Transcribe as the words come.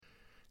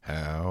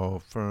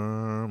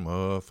firm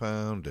a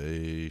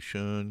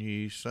foundation,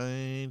 ye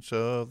saints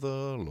of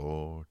the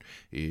Lord,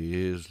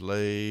 is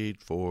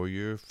laid for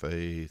your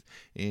faith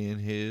in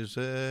his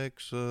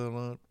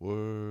excellent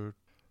word.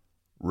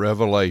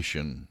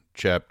 Revelation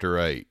chapter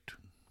 8.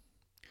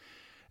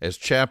 As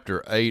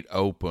chapter 8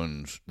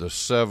 opens, the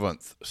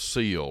seventh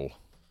seal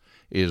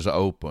is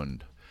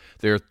opened.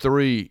 There are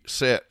three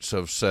sets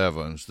of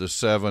sevens: the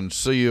seven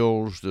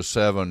seals, the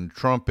seven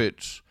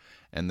trumpets,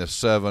 and the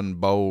seven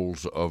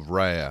bowls of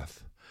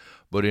wrath.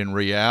 But in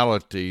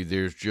reality,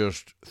 there's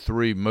just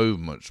three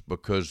movements,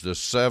 because the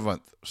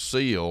seventh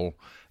seal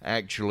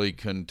actually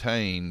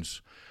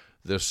contains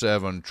the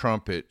seven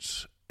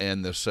trumpets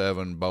and the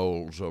seven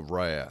bowls of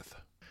wrath.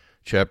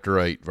 Chapter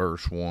 8,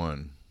 verse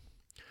 1.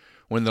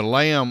 When the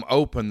Lamb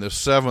opened the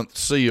seventh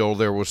seal,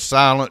 there was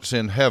silence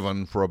in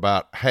heaven for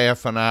about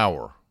half an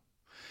hour.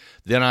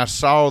 Then I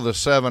saw the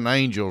seven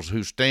angels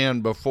who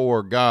stand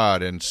before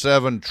God, and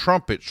seven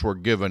trumpets were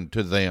given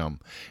to them.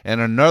 And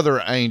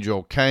another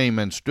angel came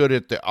and stood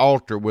at the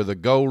altar with a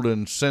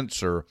golden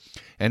censer,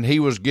 and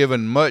he was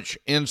given much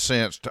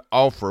incense to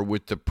offer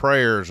with the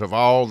prayers of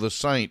all the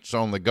saints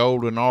on the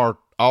golden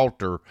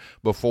altar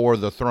before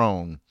the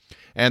throne.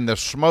 And the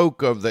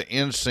smoke of the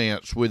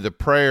incense with the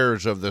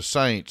prayers of the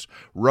saints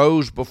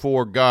rose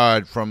before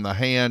God from the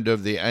hand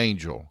of the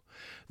angel.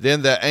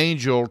 Then the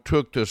angel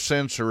took the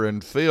censer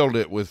and filled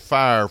it with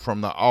fire from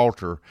the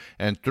altar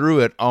and threw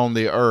it on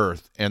the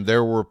earth. And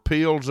there were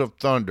peals of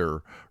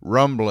thunder,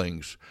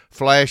 rumblings,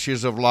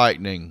 flashes of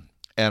lightning,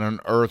 and an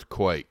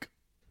earthquake.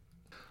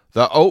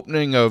 The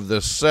opening of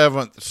the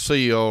seventh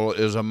seal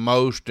is a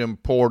most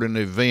important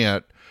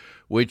event,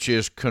 which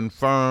is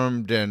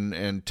confirmed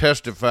and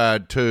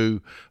testified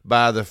to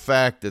by the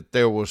fact that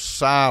there was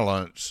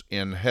silence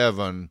in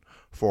heaven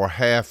for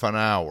half an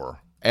hour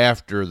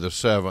after the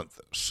seventh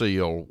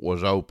seal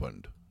was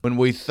opened. When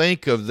we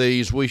think of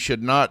these, we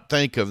should not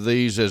think of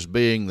these as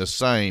being the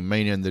same,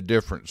 meaning the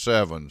different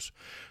sevens.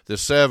 The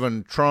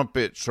seven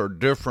trumpets are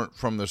different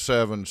from the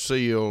seven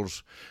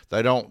seals.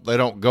 They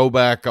don't go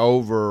back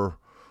over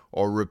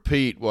or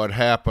repeat what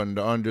happened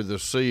under the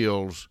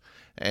seals,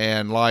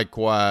 and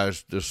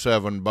likewise the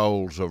seven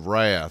bowls of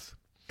wrath.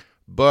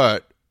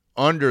 But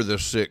under the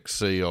sixth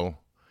seal,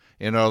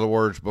 in other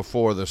words,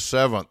 before the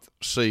seventh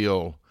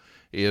seal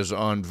is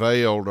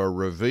unveiled or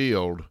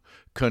revealed,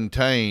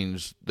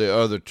 contains the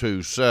other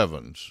two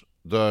sevens.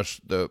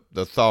 Thus, the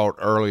thought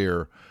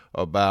earlier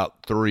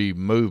about three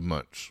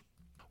movements.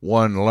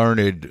 One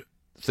learned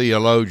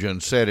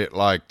theologian said it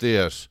like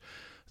this: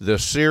 the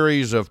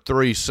series of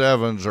three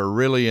sevens are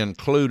really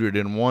included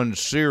in one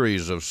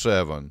series of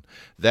seven.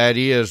 That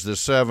is, the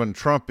seven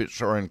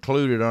trumpets are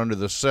included under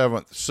the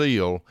seventh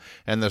seal,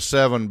 and the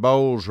seven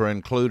bowls are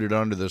included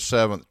under the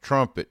seventh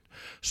trumpet,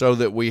 so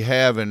that we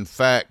have, in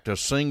fact, a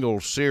single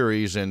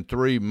series in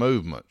three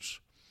movements.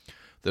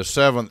 The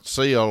seventh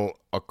seal,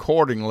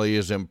 accordingly,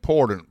 is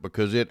important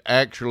because it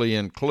actually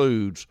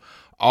includes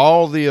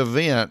all the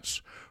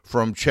events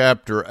from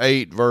chapter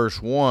 8,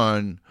 verse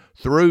 1,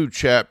 through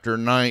chapter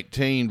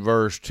 19,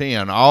 verse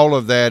 10. All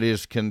of that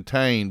is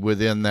contained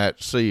within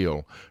that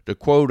seal. The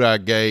quote I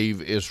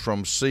gave is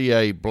from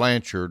C.A.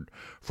 Blanchard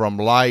from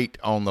Light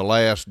on the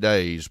Last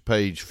Days,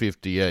 page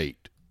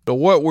 58. So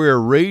what we're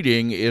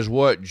reading is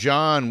what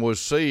John was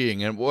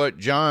seeing, and what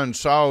John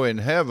saw in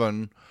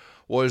heaven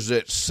was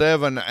that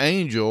seven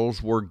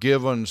angels were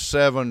given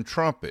seven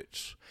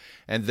trumpets,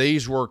 and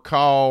these were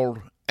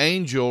called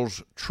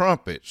angels'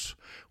 trumpets,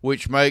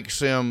 which makes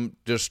them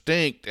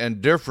distinct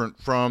and different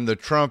from the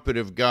trumpet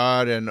of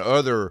God and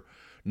other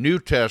New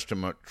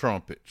Testament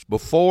trumpets.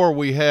 Before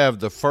we have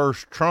the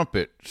first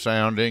trumpet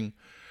sounding,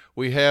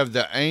 we have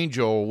the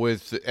angel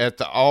at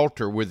the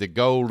altar with the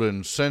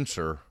golden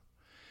censer.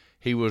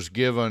 He was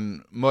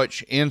given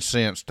much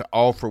incense to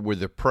offer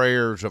with the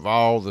prayers of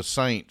all the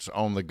saints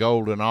on the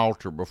golden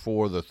altar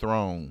before the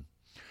throne.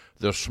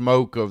 The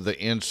smoke of the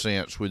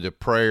incense with the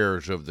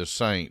prayers of the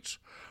saints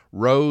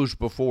rose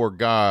before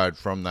God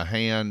from the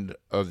hand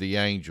of the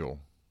angel.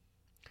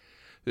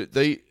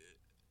 A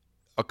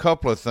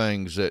couple of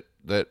things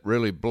that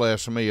really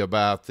bless me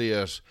about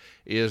this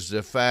is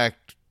the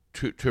fact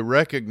to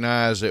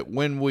recognize that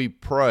when we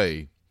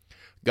pray,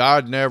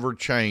 God never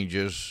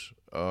changes.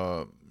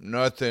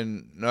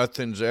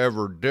 Nothing's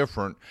ever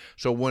different.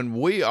 So when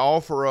we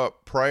offer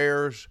up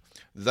prayers,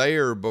 they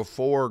are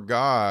before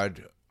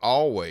God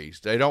always.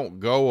 They don't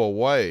go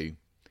away.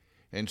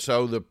 And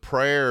so the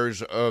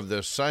prayers of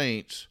the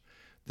saints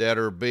that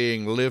are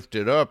being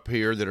lifted up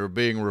here, that are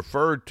being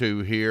referred to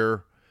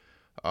here,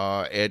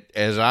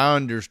 as I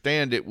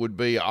understand it, would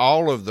be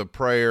all of the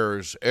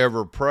prayers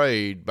ever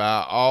prayed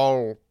by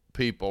all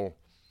people,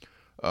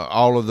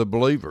 all of the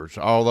believers,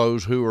 all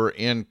those who are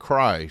in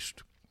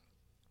Christ.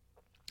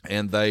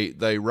 And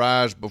they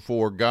rise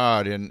before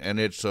God, and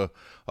it's a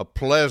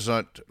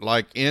pleasant,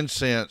 like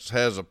incense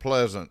has a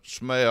pleasant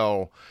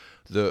smell.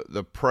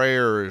 The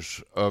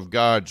prayers of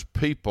God's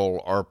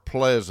people are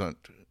pleasant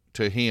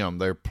to Him.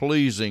 They're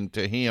pleasing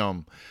to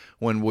Him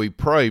when we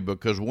pray,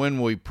 because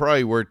when we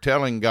pray, we're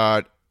telling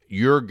God,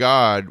 you're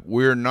God,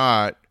 we're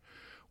not,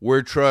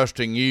 we're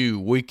trusting you.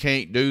 We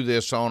can't do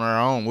this on our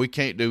own. We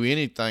can't do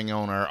anything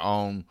on our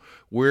own.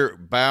 We're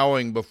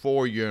bowing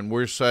before you and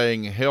we're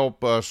saying,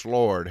 help us,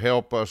 Lord.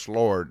 Help us,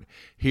 Lord.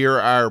 Hear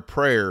our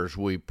prayers,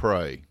 we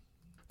pray.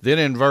 Then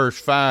in verse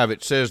 5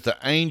 it says, the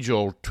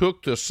angel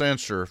took the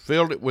censer,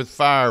 filled it with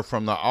fire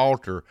from the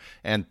altar,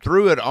 and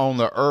threw it on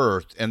the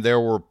earth, and there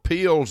were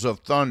peals of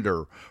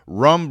thunder,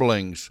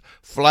 rumblings,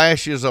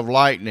 flashes of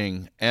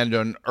lightning, and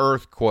an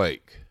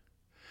earthquake.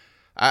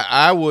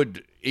 I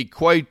would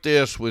equate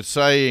this with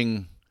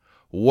saying,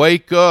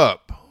 wake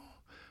up.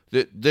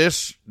 That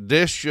this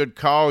should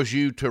cause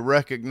you to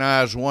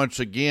recognize once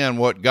again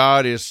what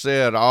God has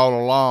said all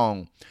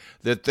along,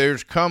 that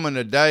there's coming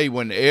a day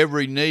when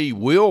every knee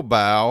will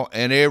bow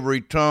and every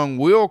tongue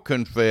will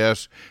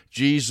confess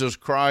Jesus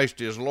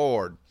Christ is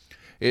Lord.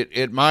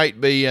 It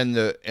might be in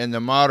the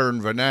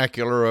modern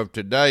vernacular of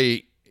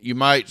today, you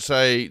might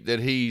say that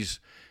he's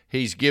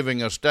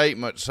giving a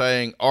statement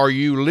saying, are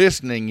you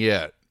listening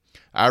yet?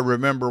 I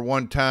remember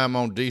one time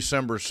on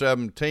December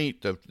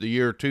 17th of the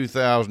year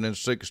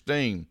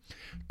 2016,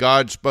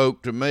 God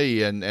spoke to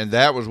me, and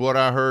that was what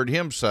I heard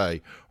him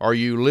say. Are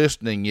you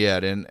listening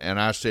yet? And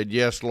I said,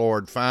 yes,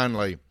 Lord,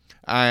 finally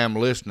I am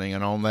listening.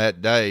 And on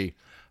that day,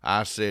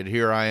 I said,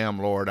 here I am,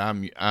 Lord,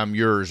 I'm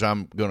yours.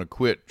 I'm going to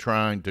quit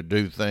trying to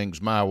do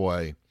things my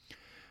way.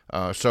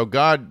 So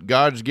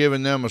God's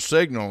given them a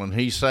signal, and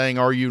he's saying,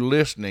 are you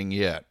listening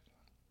yet?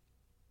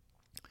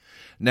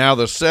 Now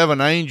the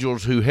 7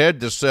 angels who had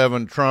the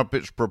 7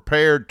 trumpets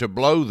prepared to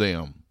blow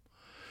them.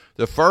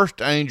 The first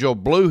angel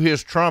blew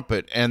his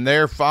trumpet, and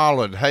there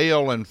followed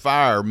hail and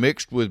fire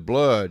mixed with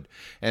blood,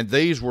 and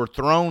these were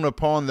thrown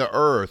upon the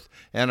earth,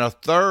 and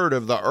 1/3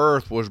 of the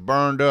earth was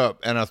burned up,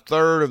 and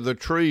 1/3 of the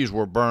trees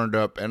were burned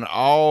up, and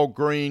all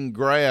green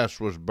grass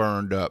was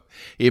burned up.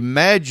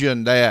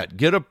 Imagine that.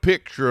 Get a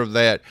picture of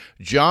that.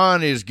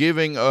 John is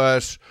giving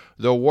us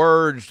the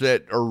words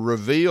that are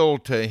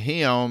revealed to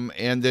him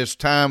in this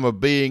time of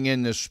being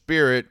in the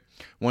Spirit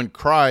when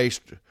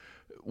Christ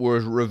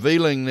was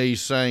revealing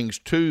these things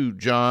to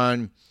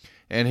John,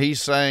 and he's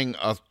saying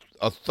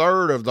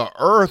 1/3 of the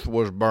earth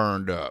was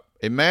burned up.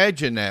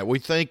 Imagine that. We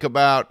think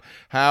about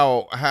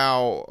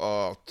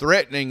how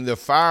threatening the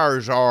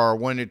fires are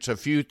when it's a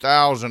few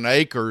thousand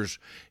acres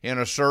in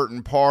a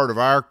certain part of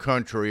our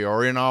country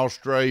or in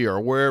Australia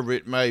or wherever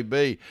it may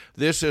be.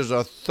 This is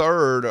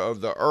 1/3 of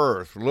the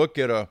earth. Look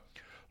at a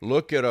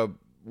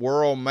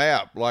world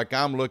map like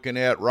I'm looking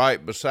at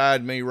right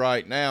beside me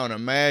right now, and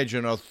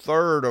imagine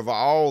 1/3 of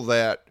all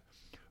that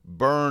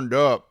burned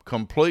up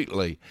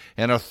completely,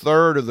 and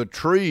 1/3 of the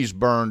trees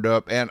burned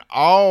up, and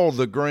all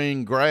the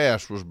green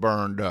grass was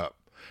burned up.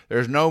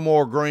 There's no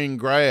more green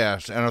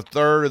grass, and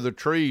 1/3 of the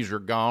trees are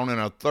gone, and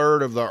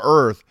 1/3 of the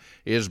earth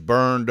is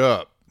burned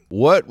up.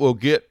 What will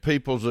get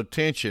people's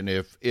attention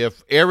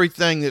if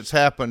everything that's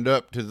happened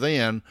up to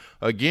then,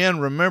 again,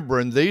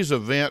 remembering these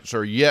events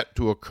are yet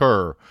to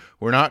occur.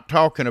 We're not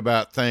talking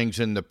about things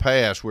in the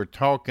past. We're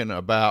talking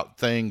about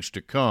things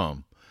to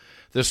come.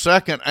 The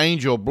second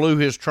angel blew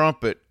his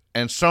trumpet,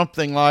 and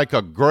something like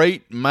a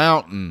great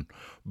mountain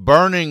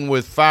burning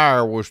with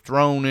fire was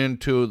thrown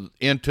into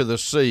the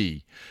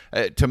sea.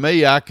 To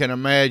me, I can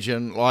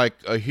imagine like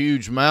a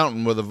huge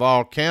mountain with a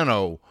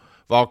volcano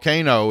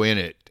in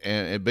it,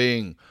 and it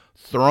being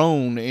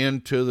thrown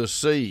into the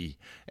sea.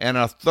 And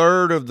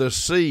 1/3 of the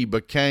sea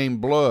became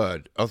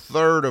blood.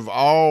 1/3 of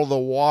all the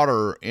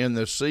water in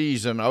the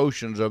seas and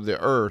oceans of the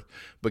earth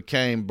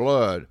became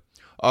blood.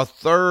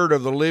 1/3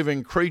 of the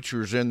living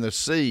creatures in the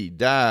sea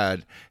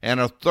died, and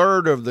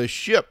 1/3 of the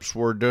ships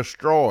were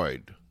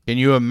destroyed. Can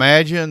you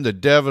imagine the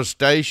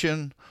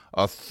devastation?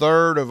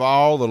 1/3 of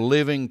all the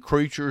living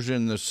creatures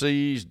in the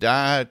seas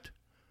died.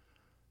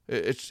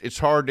 It's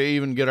hard to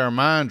even get our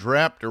minds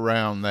wrapped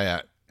around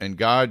that. And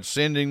God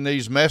sending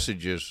these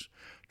messages,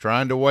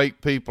 trying to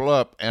wake people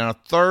up, and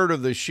 1/3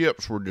 of the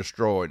ships were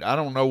destroyed. I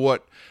don't know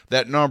what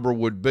that number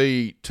would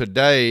be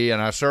today,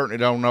 and I certainly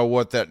don't know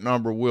what that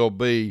number will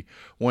be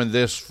when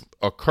this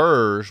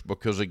occurs,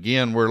 because,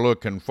 again, we're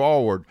looking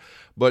forward.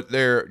 But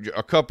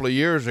a couple of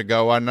years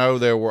ago, I know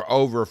there were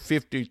over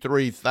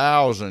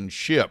 53,000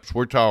 ships.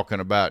 We're talking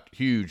about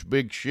huge,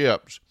 big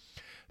ships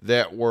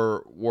that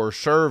were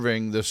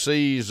serving the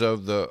seas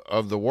of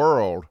the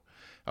world.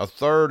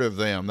 1/3 of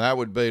them, that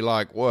would be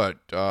like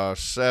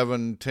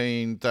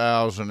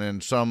 17,000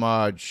 and some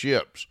odd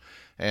ships.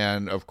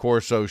 And of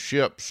course those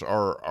ships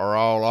are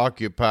all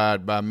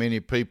occupied by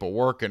many people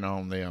working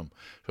on them.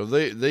 So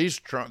this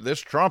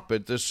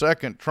trumpet, this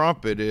second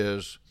trumpet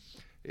is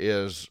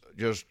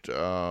just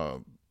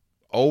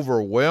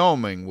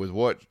overwhelming with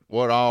what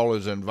all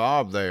is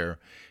involved there.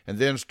 And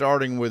then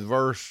starting with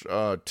verse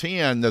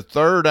 10, the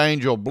third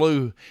angel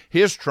blew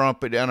his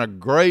trumpet, and a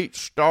great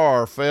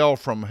star fell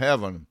from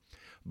heaven,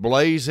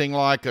 blazing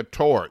like a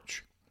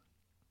torch.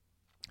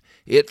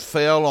 It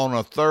fell on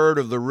 1/3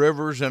 of the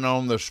rivers and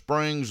on the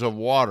springs of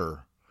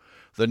water.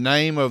 The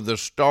name of the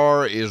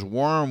star is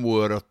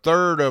Wormwood.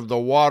 1/3 of the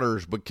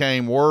waters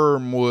became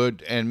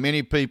wormwood, and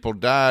many people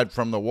died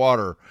from the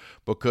water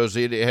because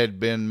it had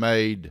been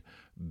made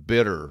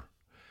bitter.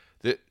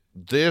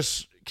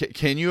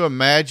 can you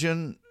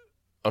imagine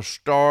a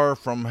star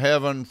from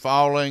heaven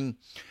falling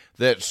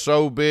that's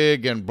so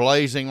big and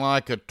blazing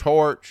like a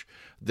torch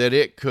that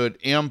it could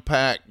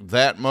impact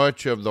that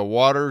much of the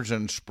waters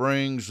and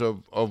springs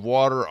of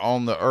water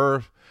on the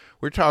earth?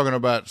 We're talking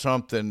about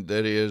something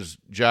that is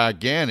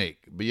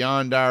gigantic,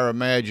 beyond our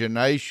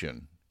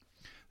imagination.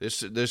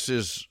 This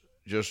is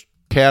just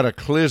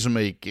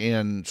cataclysmic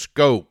in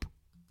scope.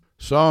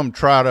 Some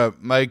try to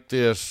make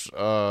this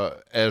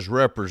as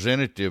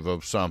representative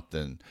of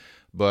something,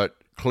 but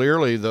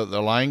clearly the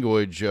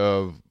language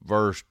of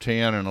verse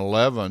 10 and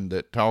 11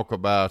 that talk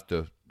about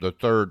the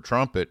third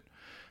trumpet,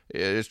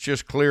 it's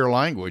just clear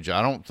language.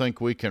 I don't think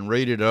we can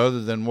read it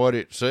other than what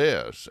it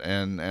says.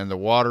 And the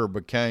water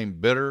became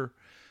bitter,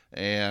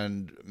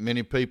 and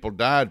many people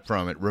died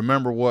from it.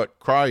 Remember what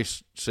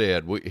Christ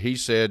said. He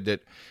said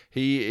that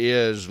he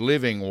is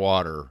living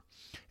water,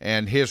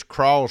 and his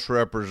cross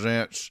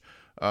represents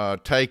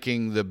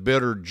taking the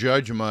bitter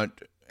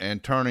judgment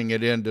and turning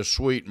it into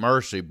sweet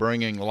mercy,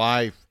 bringing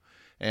life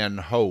and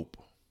hope.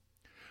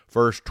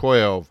 Verse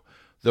 12,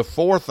 the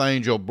fourth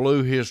angel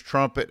blew his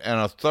trumpet, and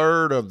a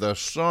third of the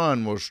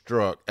sun was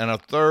struck, and a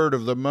third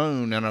of the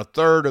moon, and a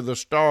third of the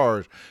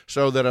stars,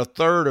 so that a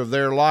third of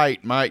their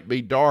light might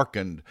be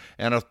darkened,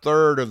 and a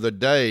third of the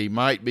day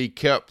might be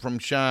kept from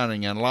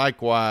shining, and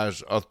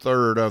likewise a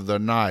third of the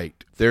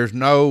night. There's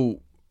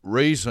no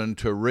reason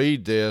to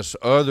read this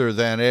other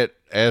than it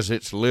as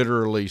it's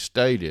literally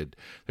stated.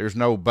 There's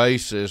no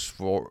basis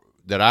for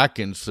that I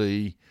can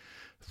see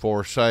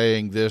for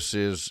saying this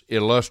is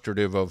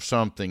illustrative of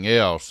something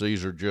else.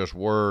 These are just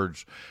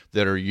words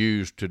that are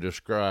used to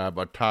describe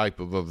a type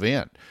of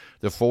event.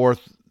 The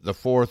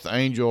fourth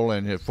angel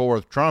and his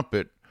fourth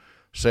trumpet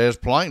says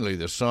plainly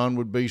the sun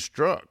would be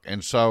struck.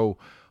 And so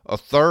a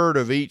third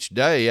of each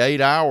day,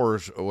 8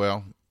 hours,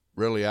 well,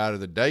 really out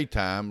of the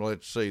daytime,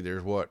 let's see,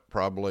 there's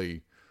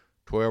probably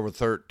 12 or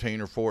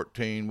 13 or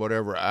 14,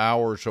 whatever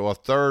hours. So a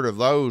third of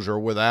those are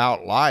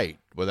without light,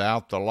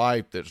 without the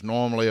light that's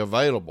normally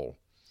available.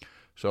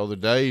 So the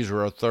days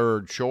are a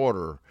third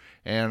shorter,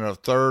 and a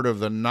third of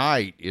the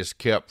night is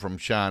kept from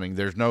shining.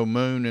 There's no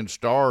moon and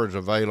stars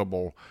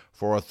available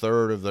for a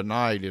third of the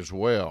night as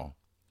well.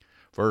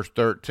 Verse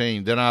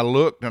 13, then I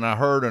looked, and I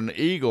heard an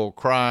eagle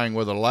crying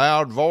with a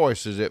loud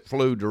voice as it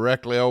flew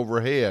directly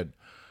overhead,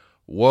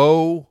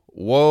 woe,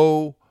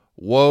 woe,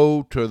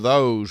 woe to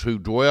those who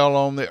dwell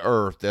on the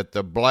earth at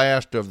the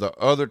blast of the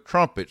other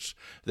trumpets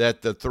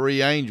that the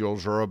three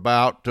angels are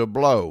about to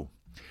blow.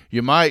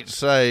 You might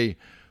say,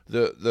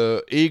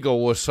 the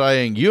eagle was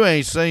saying, you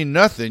ain't seen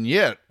nothing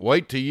yet.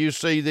 Wait till you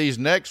see these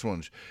next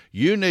ones.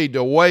 You need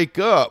to wake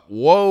up.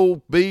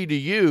 Woe be to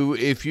you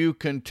if you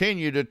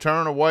continue to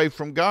turn away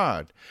from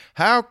God.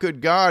 How could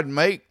God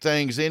make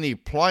things any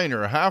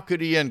plainer? How could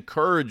he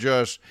encourage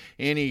us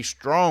any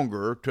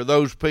stronger to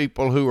those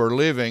people who are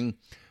living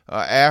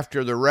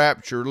after the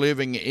rapture,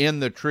 living in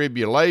the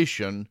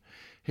tribulation?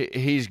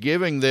 He's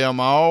giving them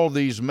all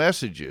these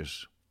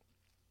messages.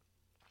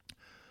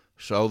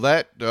 So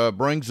that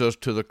brings us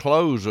to the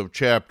close of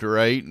chapter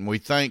 8, and we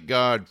thank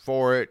God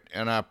for it.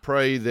 And I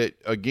pray that,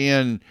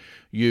 again,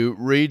 you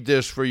read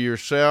this for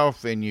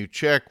yourself and you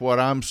check what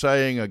I'm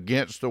saying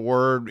against the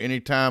Word.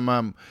 Anytime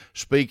I'm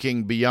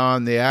speaking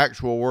beyond the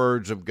actual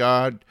words of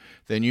God,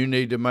 then you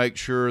need to make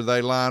sure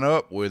they line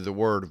up with the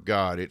Word of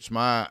God. It's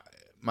my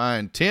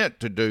intent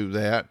to do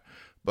that,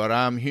 but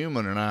I'm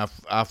human and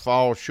I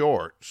fall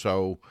short.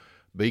 So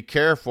be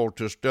careful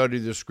to study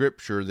the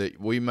Scripture,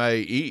 that we may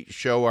each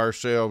show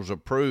ourselves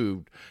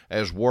approved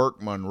as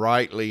workmen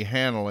rightly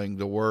handling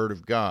the Word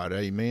of God.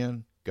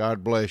 Amen.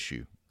 God bless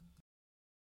you.